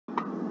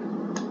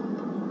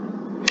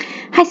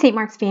Hi, St.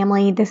 Mark's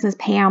family. This is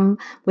Pam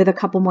with a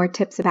couple more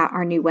tips about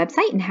our new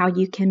website and how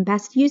you can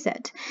best use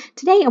it.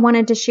 Today, I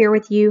wanted to share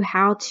with you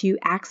how to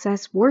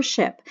access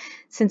worship.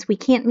 Since we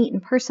can't meet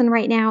in person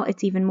right now,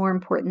 it's even more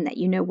important that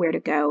you know where to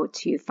go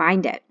to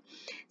find it.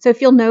 So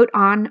if you'll note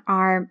on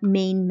our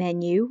main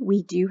menu,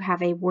 we do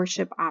have a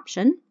worship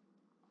option.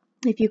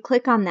 If you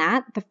click on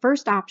that, the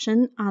first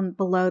option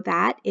below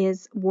that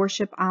is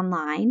Worship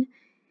Online.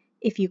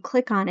 If you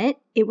click on it,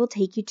 it will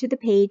take you to the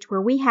page where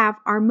we have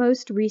our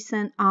most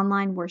recent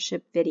online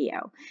worship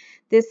video.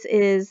 This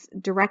is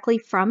directly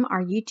from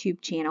our YouTube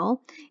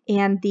channel,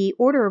 and the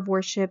order of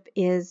worship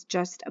is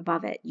just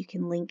above it. You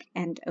can link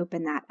and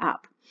open that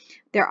up.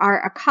 There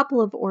are a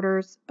couple of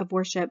orders of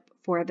worship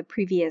for the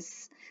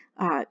previous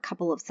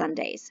couple of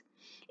Sundays.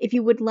 If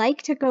you would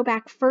like to go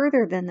back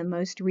further than the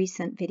most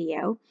recent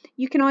video,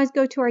 you can always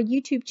go to our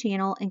YouTube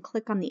channel and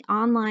click on the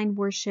online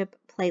worship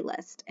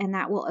playlist, and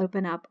that will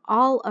open up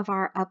all of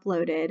our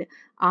uploaded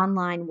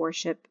online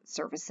worship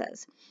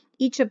services.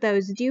 Each of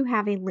those do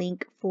have a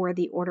link for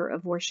the order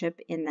of worship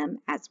in them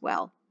as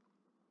well.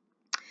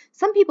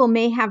 Some people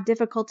may have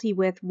difficulty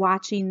with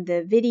watching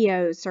the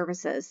video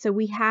services, so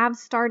we have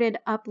started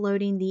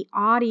uploading the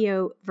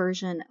audio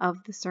version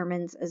of the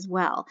sermons as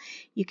well.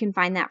 You can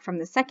find that from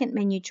the second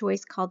menu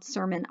choice called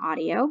Sermon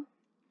Audio.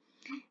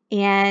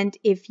 And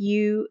if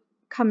you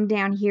come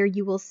down here,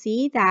 you will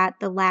see that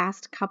the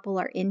last couple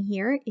are in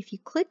here. If you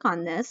click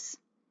on this,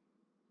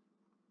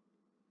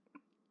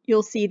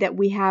 you'll see that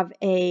we have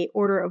a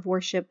order of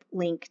worship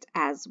linked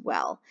as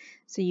well.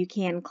 So you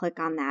can click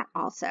on that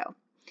also.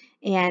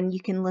 And you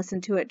can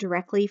listen to it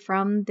directly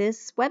from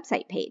this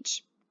website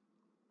page.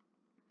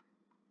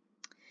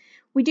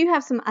 We do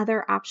have some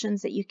other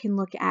options that you can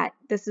look at.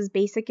 This is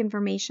basic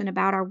information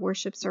about our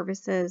worship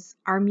services,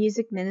 our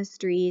music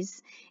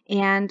ministries,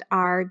 and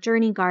our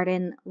Journey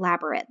Garden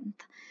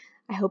Labyrinth.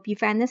 I hope you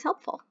find this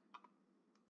helpful.